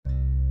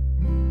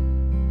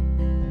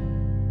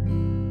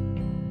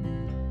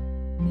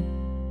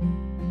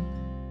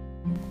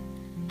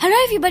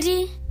Hi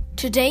everybody!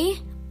 Today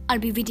I'll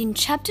be reading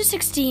chapter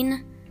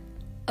 16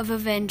 of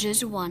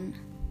Avengers 1.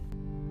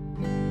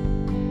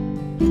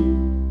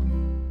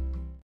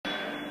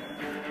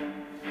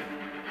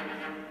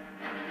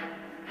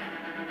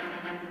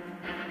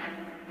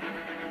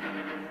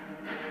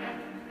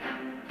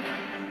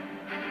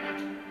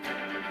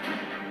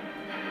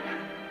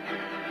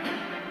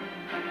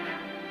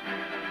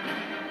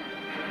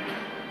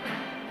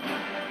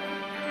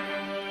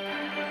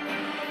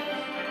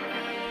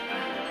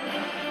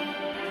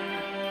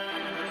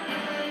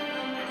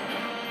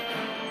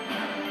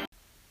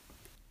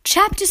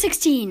 Chapter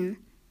 16.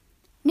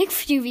 Nick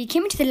Fury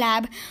came into the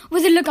lab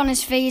with a look on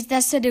his face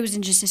that said it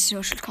wasn't just a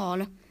social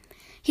call.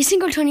 He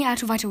singled Tony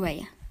out right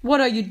away.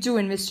 What are you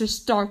doing, Mr.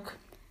 Stark?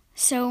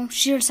 So,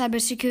 SHIELD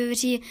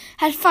Cybersecurity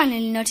had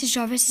finally noticed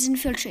Jarvis's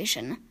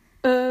infiltration.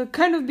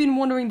 Kind of been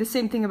wondering the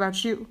same thing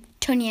about you.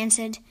 Tony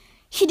answered.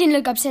 He didn't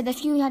look upset that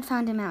Fury had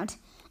found him out.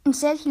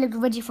 Instead, he looked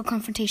ready for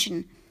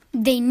confrontation.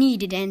 They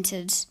needed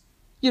answers.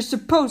 You're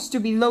supposed to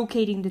be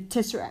locating the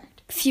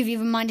Tesseract. Fury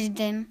reminded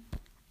them.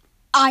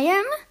 I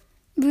am?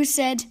 Bruce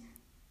said.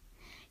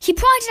 He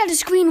pointed at a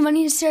screen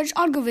running a search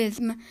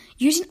algorithm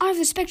using all of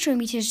the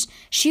spectrometers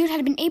SHIELD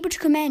had been able to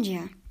command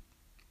here.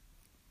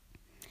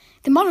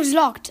 The model is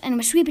locked and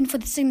we're sweeping for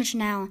the signature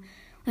now.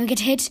 When we get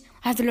hit, we'll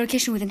have the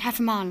location within half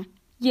a mile.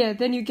 Yeah,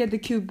 then you get the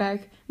cube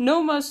back.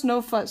 No muss,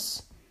 no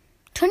fuss.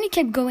 Tony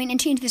kept going and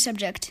changed the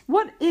subject.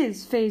 What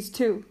is Phase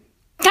 2?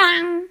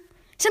 Dang!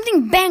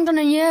 Something banged on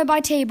a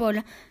nearby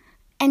table,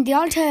 and they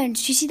all turned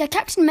to see that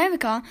Captain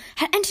America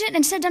had entered it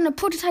and set down a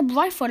prototype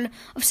rifle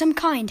of some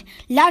kind,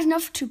 loud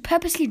enough to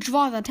purposely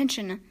draw their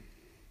attention.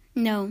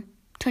 No,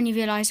 Tony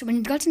realized when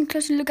he'd gotten a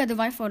closer look at the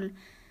rifle,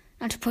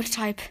 not a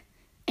prototype,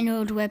 an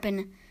old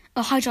weapon,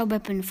 a Hydra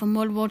weapon from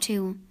World War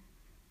II.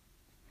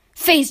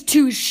 Phase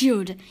 2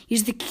 SHIELD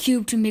used the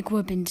cube to make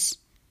weapons,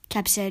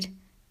 Cap said.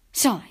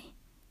 Sorry,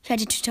 he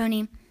added to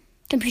Tony.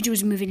 Computer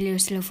was moving a little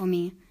slow for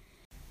me.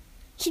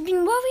 He'd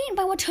been worried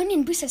about what Tony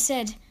and Bruce had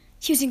said.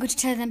 He was eager to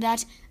tell them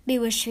that they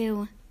were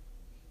true.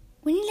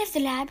 When he left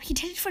the lab, he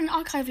headed for an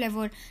archive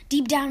level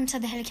deep down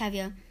inside the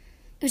helicarrier.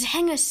 It was a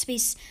hangar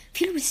space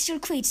filled with steel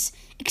crates,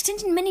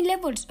 extending many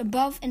levels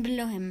above and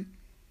below him.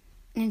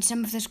 And in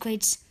some of those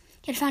crates,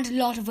 he had found a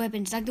lot of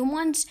weapons, like the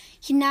ones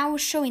he now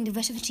was showing the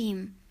rest of the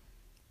team.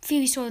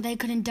 Fury saw that he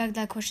couldn't dug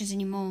their questions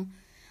anymore.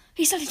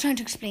 He started trying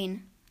to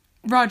explain.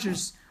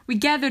 Rogers, we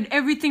gathered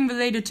everything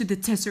related to the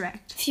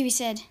Tesseract. Fury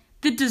said.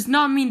 That does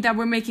not mean that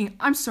we're making...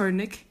 I'm sorry,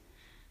 Nick.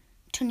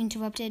 Tony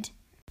interrupted.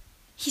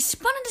 He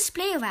spun a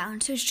display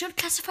around so it showed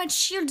classified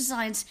SHIELD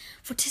designs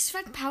for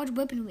Tesseract-powered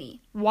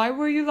weaponry. Why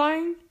were you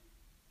lying?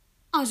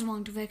 I was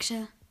wrong,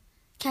 Director.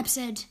 Cap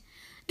said.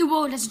 The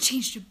world hasn't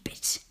changed a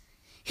bit.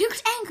 He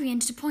looked angry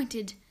and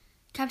disappointed.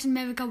 Captain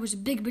America was a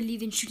big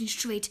believer in shooting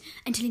straight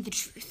and telling the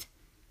truth.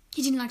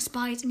 He didn't like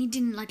spies and he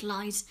didn't like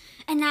lies,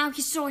 and now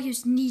he saw he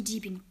was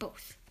knee-deep in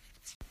both.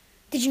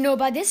 Did you know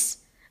about this?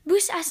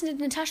 Bruce asked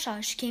Natasha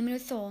as she came in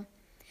with Thor.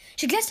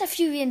 She glanced at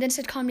Fury and then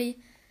said calmly,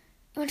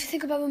 You want to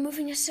think about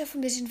removing yourself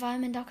from this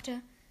environment,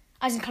 Doctor?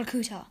 As in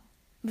Calcutta,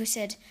 Bruce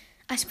said,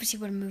 as pretty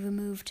well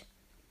removed.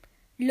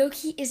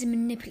 Loki is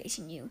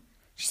manipulating you,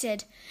 she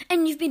said.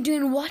 And you've been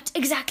doing what,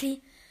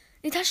 exactly?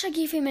 Natasha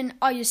gave him an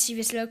are you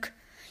serious look.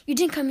 You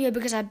didn't come here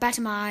because I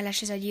batted my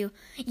eyelashes at you.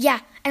 Yeah,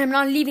 and I'm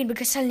not leaving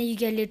because suddenly you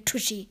get a little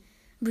twitchy,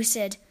 Bruce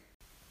said.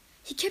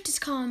 He kept his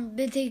calm,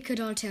 but they could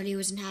all tell he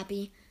wasn't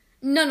happy.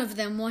 None of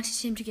them wanted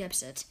him to get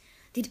upset.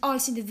 They'd all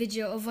seen the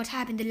video of what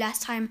happened the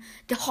last time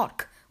the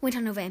Hulk went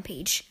on a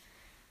rampage.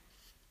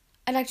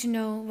 I'd like to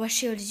know why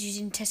SHIELD is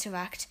using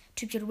Tesseract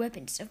to build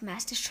weapons of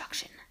mass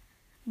destruction.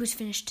 Bruce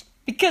finished.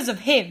 Because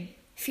of him,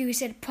 Fury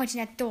said, pointing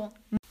at Thor.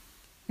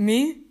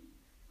 Me?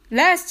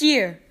 Last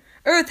year,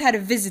 Earth had a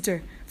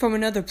visitor from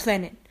another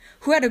planet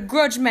who had a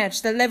grudge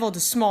match that leveled a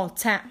small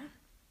town.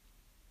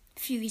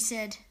 Fury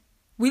said.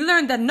 We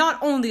learned that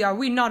not only are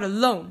we not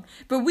alone,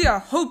 but we are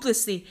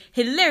hopelessly,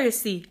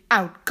 hilariously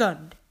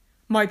outgunned.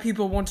 My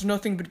people want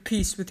nothing but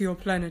peace with your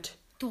planet.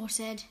 Thor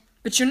said.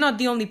 But you're not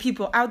the only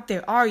people out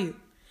there, are you?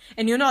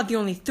 And you're not the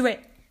only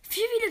threat.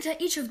 Fury looked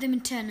at each of them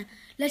in turn,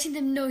 letting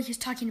them know he was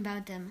talking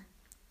about them.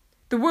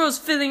 The world's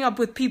filling up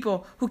with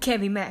people who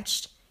can't be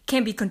matched,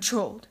 can't be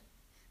controlled.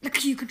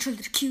 Like you control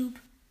the cube,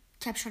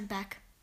 Cap shot back.